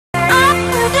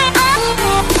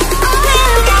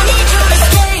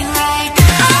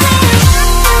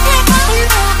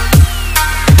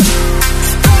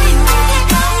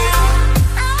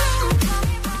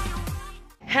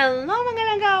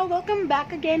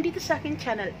again dito sa aking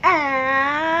channel.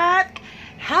 At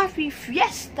happy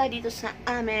Fiesta dito sa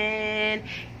amin.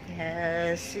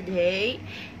 Yes, today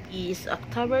is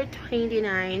October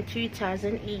 29,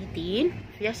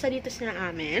 2018. Fiesta dito sa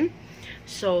amin.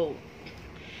 So,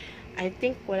 I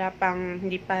think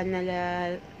hindi pa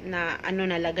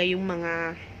nalagay yung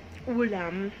mga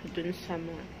ulam dun sa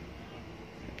mga,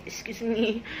 excuse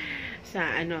me,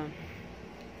 sa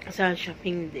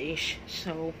shopping dish.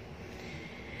 So,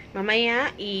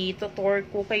 mamaya, itutour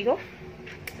ko kayo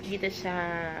dito sa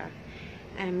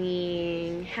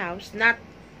aming house.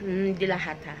 Hindi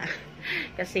lahat ha.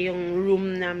 Kasi yung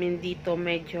room namin dito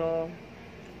medyo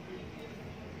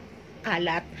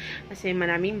kalat. Kasi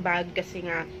maraming bag. Kasi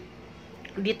nga,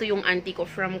 dito yung auntie ko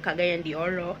from Cagayan de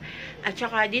Oro. At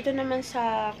saka, dito naman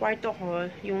sa kwarto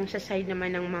ko, yung sa side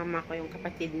naman ng mama ko, yung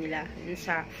kapatid nila.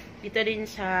 Dito rin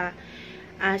sa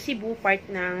Cebu, part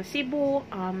ng Cebu,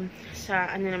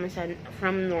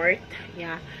 from north,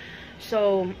 yeah.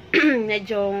 So,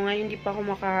 medyo ngayon hindi pa ako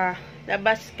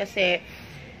makalabas kasi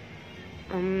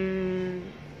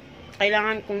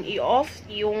kailangan kong i-off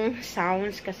yung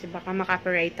sounds kasi baka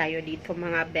maka-copyright tayo dito,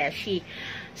 mga beshi.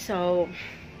 So,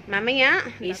 mamaya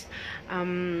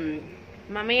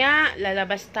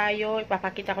lalabas tayo,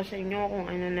 ipapakita ko sa inyo kung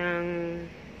ano nang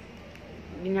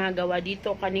ginagawa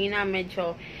dito. Kanina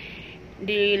medyo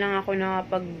di lang ako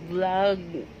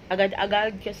nakapag-vlog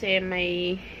agad-agad kasi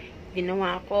may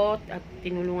ginawa ako at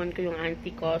tinulungan ko yung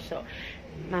auntie ko. So,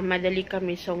 mamadali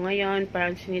kami. So, ngayon,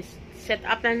 parang set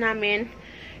up na namin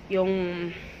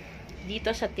yung dito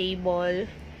sa table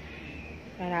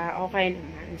para okay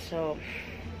naman. So,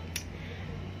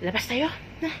 labas tayo.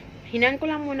 Hinaan ko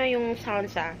lang muna yung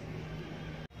sounds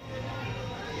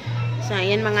So,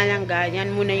 ayan mga langga.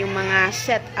 Yan muna yung mga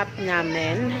setup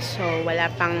namin. So, wala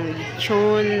pang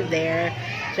lechon there.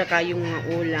 Tsaka yung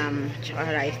mga ulam. Tsaka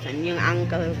rice. Yung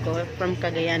uncle ko from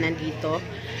Cagayan dito.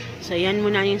 So, yan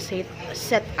muna yung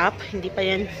setup. Hindi pa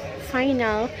yan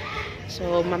final.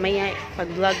 So, mamaya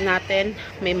pag-vlog natin,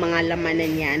 may mga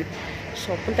lamanan yan.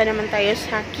 So, punta naman tayo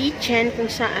sa kitchen kung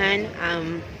saan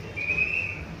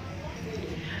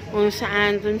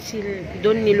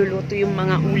doon niluluto yung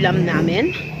mga ulam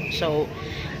namin. So,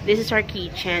 this is our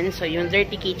kitchen. So, yung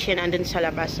dirty kitchen andun sa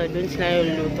labas. So, doon sila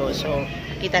niluluto. So,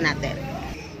 kita natin.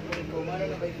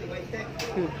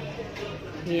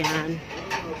 Yan.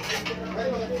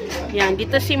 Yan.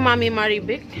 Dito si Mami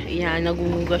Marivic. Yan.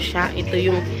 Naguhugas siya. Ito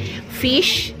yung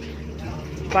fish.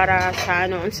 Para sa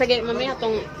Sige, mamaya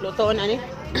itong lutoon,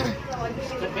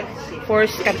 for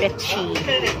scabeche.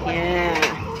 Yeah.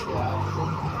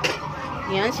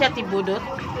 Yan. Si Ate Budot.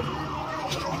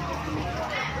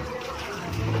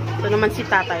 Ito naman si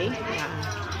Tatay.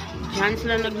 Diyan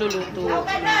sila nagluluto.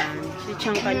 Ayan. Si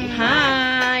Changkani.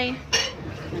 Hi!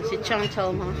 Ayan, si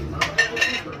Changtel mo.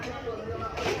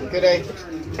 Good day.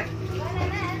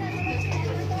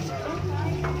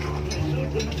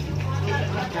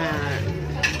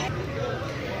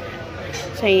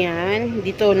 So, yan.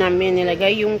 Dito namin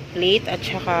nilagay yung plate at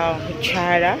saka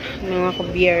kutsara. Mga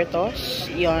kubiertos.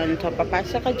 Yan. So,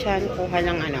 papasok ka dyan. Kuha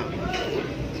lang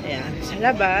So, yan. Sa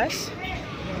labas.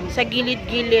 Sa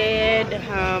gilid-gilid,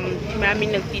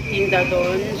 maraming nagtitinda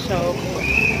doon. So,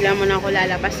 wala mo na ako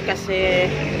lalabas kasi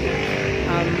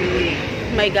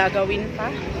may gagawin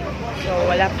pa. So,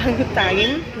 wala pang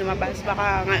time lumabas.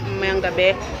 Baka mamayang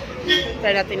gabi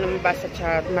try natin lumabas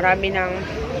at marami ng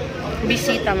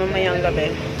bisita mamayang gabi.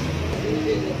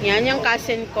 Yan yung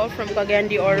cousin ko from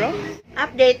Cagayan de Oro.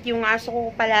 Update, yung aso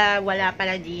ko pala wala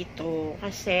pala dito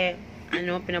kasi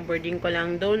pinaboarding ko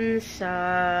lang doon sa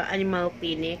animal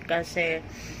clinic kasi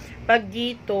pag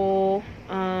dito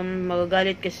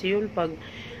magagalit kasi yun pag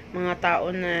mga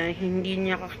tao na hindi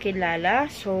niya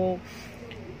kakilala. So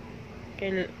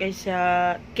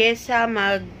kesa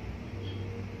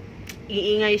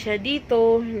iingay siya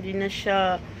dito, hindi na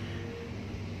siya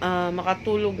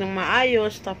makatulog ng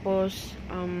maayos, tapos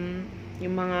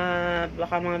yung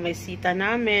baka mga bisita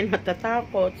namin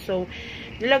matatakot. So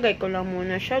nilagay ko lang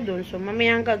muna siya doon. So,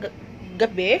 mamayang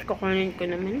gabi, kukunin ko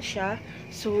naman siya.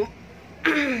 So,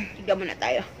 higa muna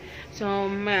tayo. So,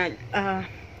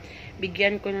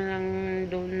 bigyan ko na lang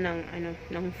doon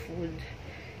ng food.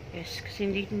 Yes, kasi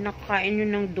hindi nakakain yun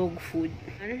ng dog food.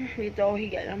 Dito ako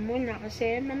higa lang muna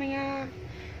kasi mamaya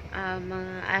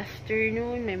mga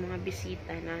afternoon, may mga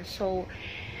bisita na. So,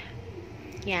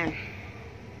 yan.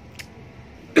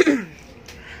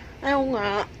 Ayaw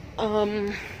nga,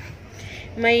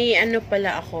 may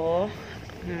pala ako,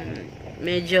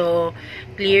 medyo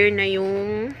clear na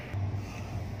yung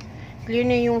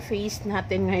face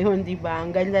natin ngayon, diba?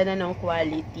 Ang ganda na ng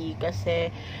quality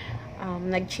kasi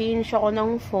nag-change ako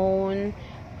ng phone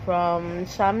from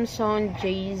Samsung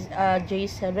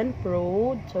J7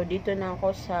 Pro. So, dito na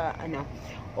ako sa,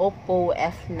 Oppo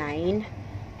F9.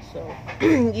 So,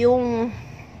 yung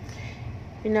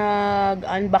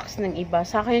pinag-unbox ng iba.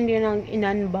 Sa akin hindi nang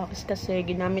in-unbox kasi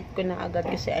ginamit ko na agad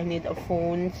kasi I need a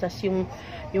phone. Sas yung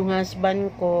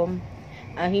husband ko,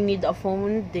 he need a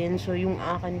phone din. So, yung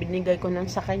akin, binigay ko nang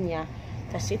sa kanya.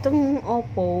 Tapos, itong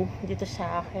Oppo, dito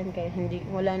sa akin. Kaya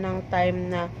wala nang time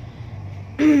na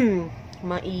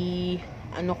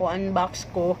unbox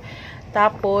ko.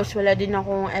 Tapos, wala din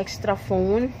akong extra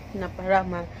phone na para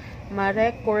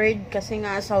ma-record kasi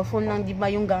nga cellphone lang di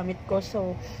ba yung gamit ko,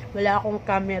 so wala akong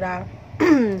camera.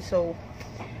 So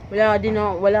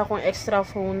wala akong extra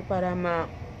phone para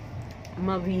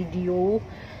ma-video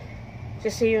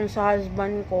kasi yung sa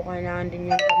husband ko kailangan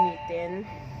din yung gamitin.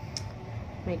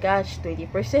 My gosh,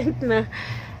 20% na.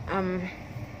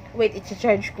 Wait,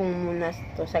 i-charge ko muna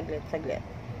to saglit.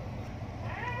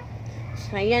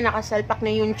 So ayan, nakasalpak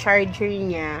na yung charger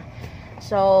niya.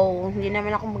 So, hindi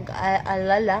naman ako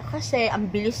mag-alala kasi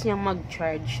ang bilis niyang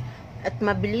mag-charge. At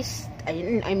mabilis,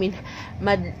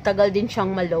 matagal din siyang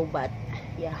malowbat.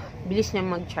 Yeah, bilis niyang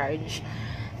mag-charge.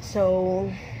 So,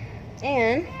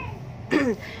 ayan.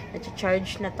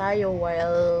 Nag-charge na tayo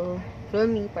while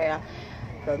filming para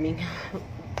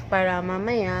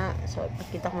mamaya. So,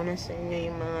 ipakita ko na sa inyo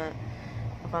yung mga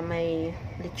baka may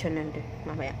lechon na din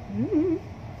mamaya.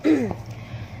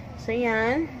 So,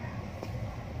 ayan.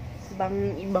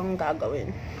 Ibang gagawin.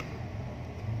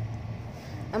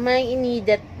 May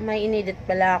inedit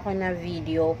pala ako na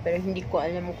video pero hindi ko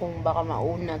alam kung baka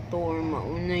mauna to or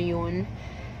mauna yun.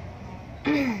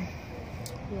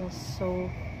 Yes, so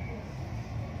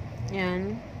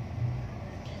yan.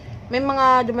 May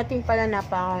mga dumating pala na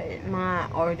mga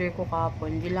order ko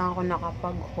kapon. Hindi lang ako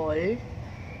nakapag-haul.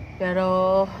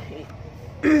 Pero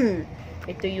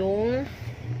ito yung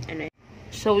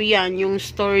so, yan. Yung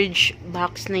storage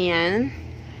box na yan.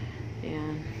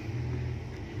 Ayan.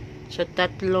 So,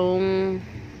 tatlong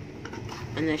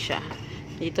siya.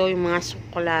 Dito yung mga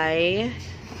suklay.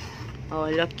 Oh,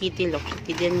 Lokiti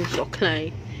din yung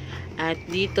suklay. At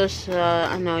dito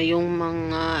sa, yung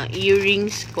mga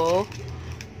earrings ko.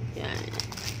 Yan.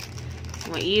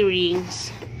 Mga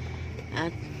earrings.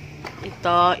 At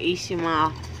ito is yung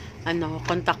mga,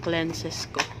 contact lenses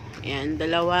ko. Ayan.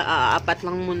 Apat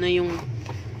lang muna yung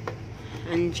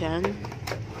andyan.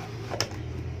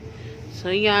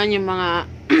 So, yan, yung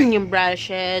mga yung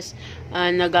brushes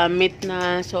nagamit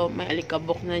na. So, may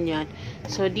alikabok na yan.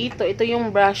 So, dito, ito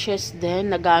yung brushes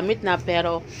din, nagamit na,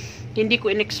 pero hindi ko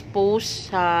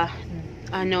in-expose sa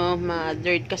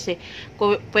ma-dirt kasi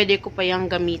pwede ko pa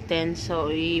yung gamitin.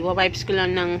 So, i-wipes ko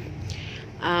lang ng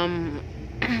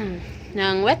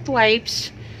ng wet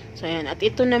wipes. So, yan. At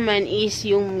ito naman is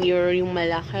yung mirror, yung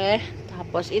malaki.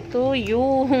 Tapos, ito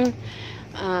yung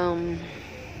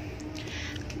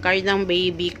card ng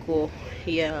baby ko.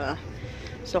 Yeah.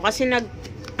 So, kasi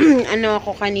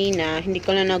ako kanina, hindi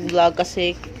ko na nag-vlog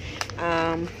kasi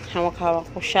hawak-hawak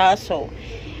ko siya. So,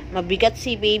 mabigat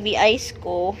si baby eyes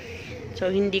ko. So,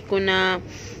 hindi ko na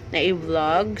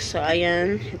i-vlog. So,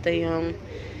 ayan. Ito yung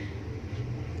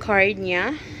card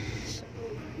niya. So,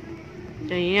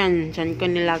 ayan. Diyan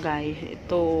ko nilagay.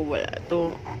 Ito, wala.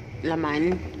 Ito,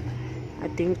 laman. I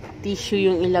think tissue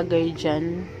yung ilagay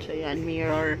dyan. So, yan,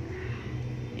 mirror.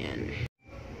 Yan.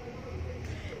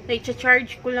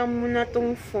 I-charge ko lang muna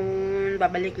tong phone.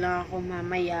 Babalik lang ako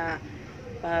mamaya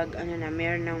pag,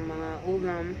 meron ng mga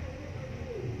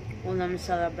ulam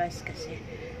sa labas kasi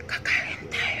kakain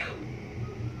tayo.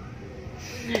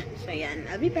 So, yan.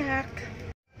 I'll be back.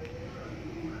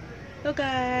 Hello,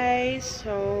 guys.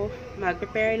 So,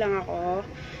 mag-prepare lang ako.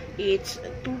 It's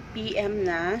 2 PM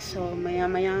na. So,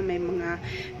 maya-maya may mga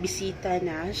bisita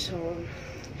na. So,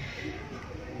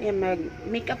 yan,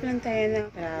 mag-makeup lang tayo na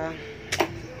para,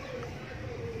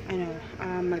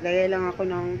 maglagay lang ako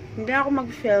ng, hindi ako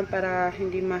mag-film para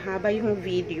hindi mahaba yung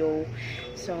video.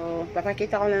 So,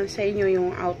 papakita ko lang sa inyo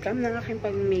yung outcome ng aking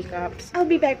pag-makeup. I'll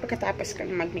be back pagkatapos ko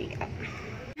mag-makeup.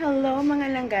 Hello, mga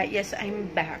langga. Yes, I'm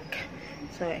back.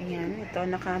 So, ayan. Ito,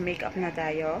 naka-makeup na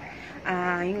tayo.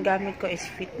 Yung gamit ko is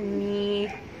Fit Me,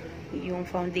 yung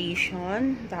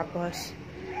foundation, tapos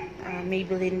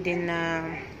Maybelline din na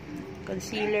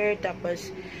concealer, tapos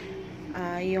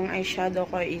yung eyeshadow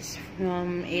ko is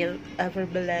from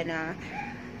Everbelena.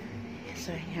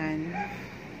 So, ayan.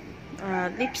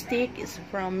 Lipstick is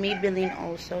from Maybelline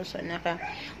also. So,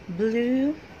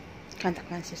 naka-blue contact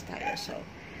lenses tayo. So,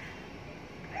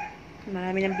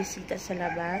 marami ng bisita sa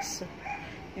labas. So,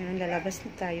 yun, lalabas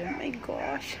na tayo. Oh my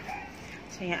gosh.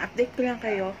 So, yan. Update ko lang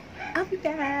kayo. I'll be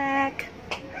back!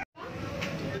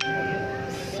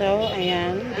 So,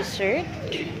 ayan. Dessert.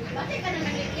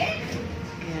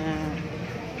 Ayan.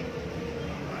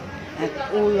 At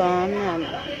ulam.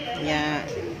 Ayan.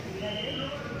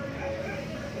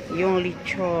 Yung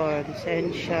lechon.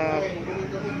 Sensya. Ayan.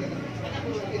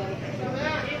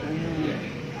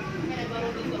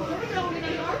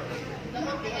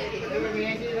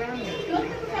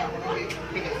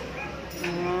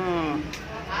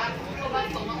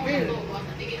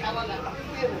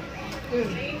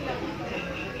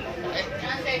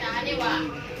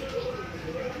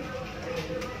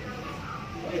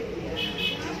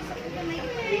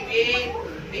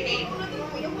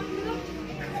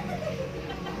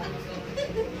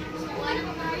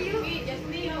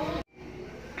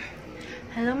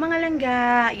 Hello mga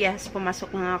langga! Yes,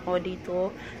 pumasok na ako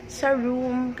dito sa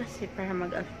room kasi para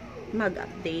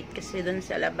mag-update kasi doon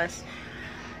sa labas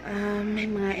may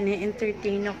mga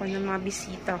ini-entertain ako ng mga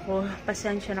bisita ko.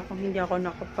 Pasensya na kung hindi ako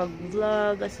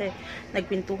nakapag-vlog kasi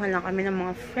nagpintuhan lang kami ng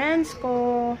mga friends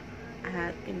ko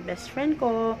at yung best friend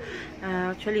ko.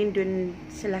 Actually, doon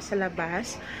sila sa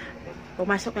labas.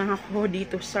 Pumasok lang ako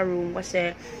dito sa room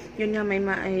kasi yun nga may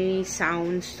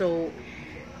sound. So,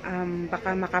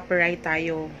 baka maka-copyright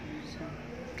tayo. So,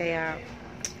 kaya,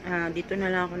 dito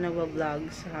na lang ako nag-vlog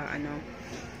sa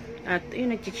at yun,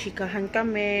 nagchichikahan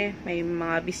kami. May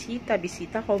mga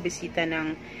bisita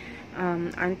ng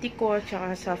auntie ko,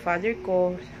 tsaka sa father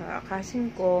ko, sa cousin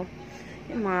ko,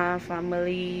 yung mga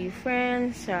family,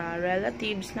 friends,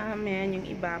 relatives namin, yung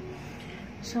iba.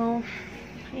 So,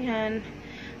 ayan,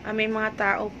 may mga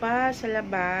tao pa sa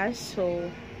labas.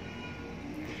 So,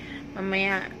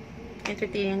 mamaya,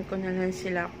 entertainin ko na lang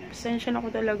sila. Pasensya na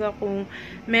ko talaga kung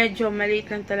medyo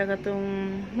maliit lang talaga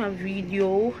tong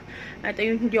video. At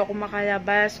ayun, hindi ako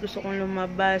makalabas. Gusto kong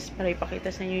lumabas para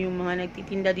ipakita sa inyo yung mga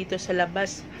nagtitinda dito sa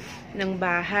labas ng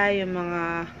bahay. Yung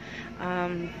mga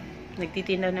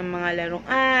nagtitinda ng mga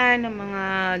laruan, ng mga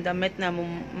damit na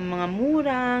mga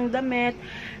murang damit,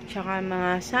 tsaka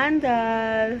mga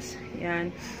sandals.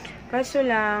 Yan. Kaso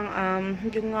lang,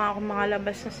 hindi nga ako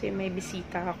makalabas kasi may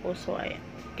bisita ako. So, ayan.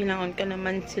 Kailangan ka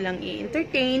naman silang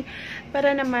i-entertain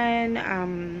para naman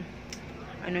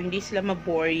hindi sila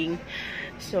ma-boring.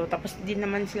 So, tapos din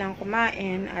naman silang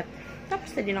kumain at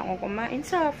tapos na din ako kumain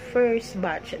sa first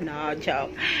batch. No,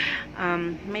 joke.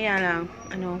 Maya lang,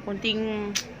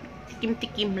 kunting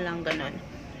tikim-tikim lang, ganon.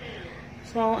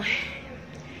 So,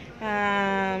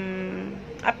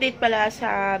 update pala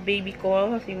sa baby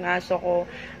ko, yung aso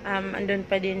ko, andun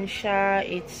pa din siya.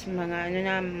 It's mga,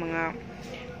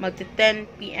 magti-10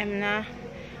 PM na.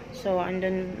 So,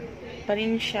 andun pa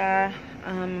rin siya.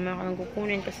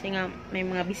 Kukunin kasi nga may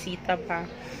mga bisita pa.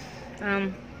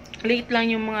 Late lang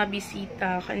yung mga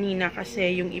bisita kanina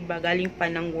kasi yung iba galing pa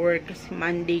ng work kasi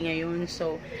Monday ngayon.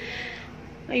 So,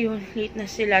 ayun, late na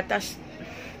sila. Tas,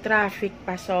 traffic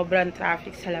pa. Sobrang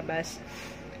traffic sa labas.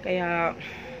 Kaya,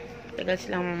 tagal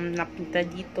silang napunta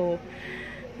dito.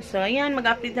 So, ayan,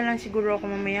 mag-update na lang siguro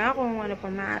ako mamaya kung ano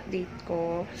pa ma-update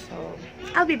ko. So,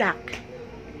 I'll be back.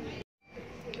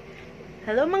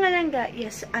 Hello mga langga.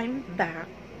 Yes, I'm back.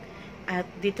 At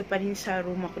dito pa rin sa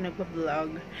room ako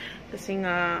nagpa-vlog. Kasi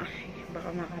nga,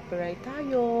 baka maka-copyright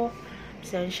tayo.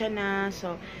 Pasensya na.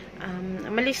 So,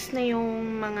 malis na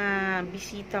yung mga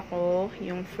bisita ko,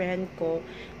 yung friend ko.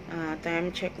 Time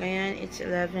check ngayon, it's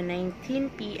 11:19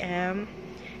 PM.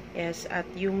 Yes, at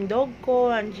yung dog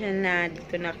ko, andyan na,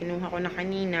 dito na, kinuha ko na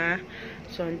kanina.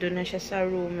 So, andun na siya sa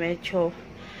room. Medyo,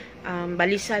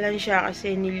 balisa lang siya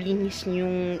kasi nilinis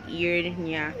yung ear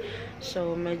niya.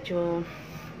 So, medyo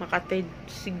makatid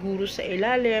siguro sa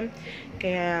ilalim.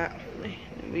 Kaya,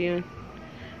 yun,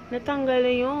 natanggal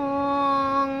na yung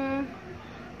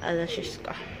alashes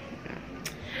ko.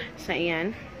 So,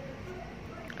 ayan.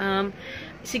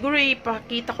 Siguro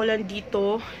ipakita ko lang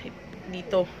dito.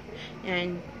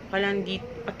 Yan.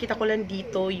 Pakita ko lang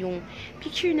dito yung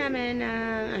picture namin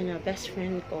ng best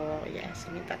friend ko. Yes,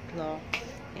 kami tatlo.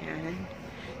 Yan.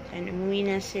 And umuwi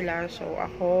na sila. So,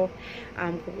 ako,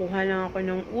 kukuha lang ako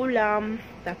ng ulam.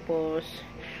 Tapos,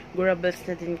 gurables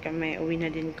na din kami. Uwi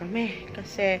na din kami.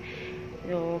 Kasi,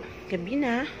 gabi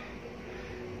na.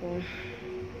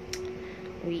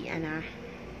 Uwi na.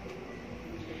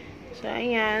 So,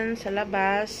 ayan. Sa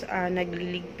labas,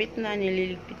 nililigpit na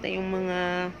yung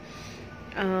mga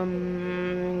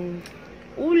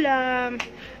ulam,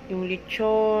 yung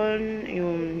lechon,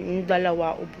 yung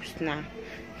dalawa, ubos na.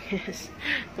 Yes.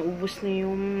 Ubos na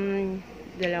yung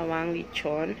dalawang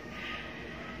lechon.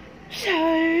 So,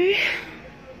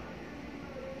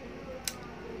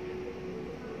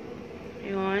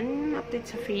 Yun, update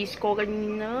sa face ko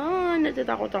kanina.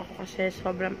 Natatakot ako kasi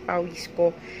sobrang pawis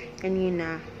ko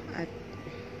kanina. At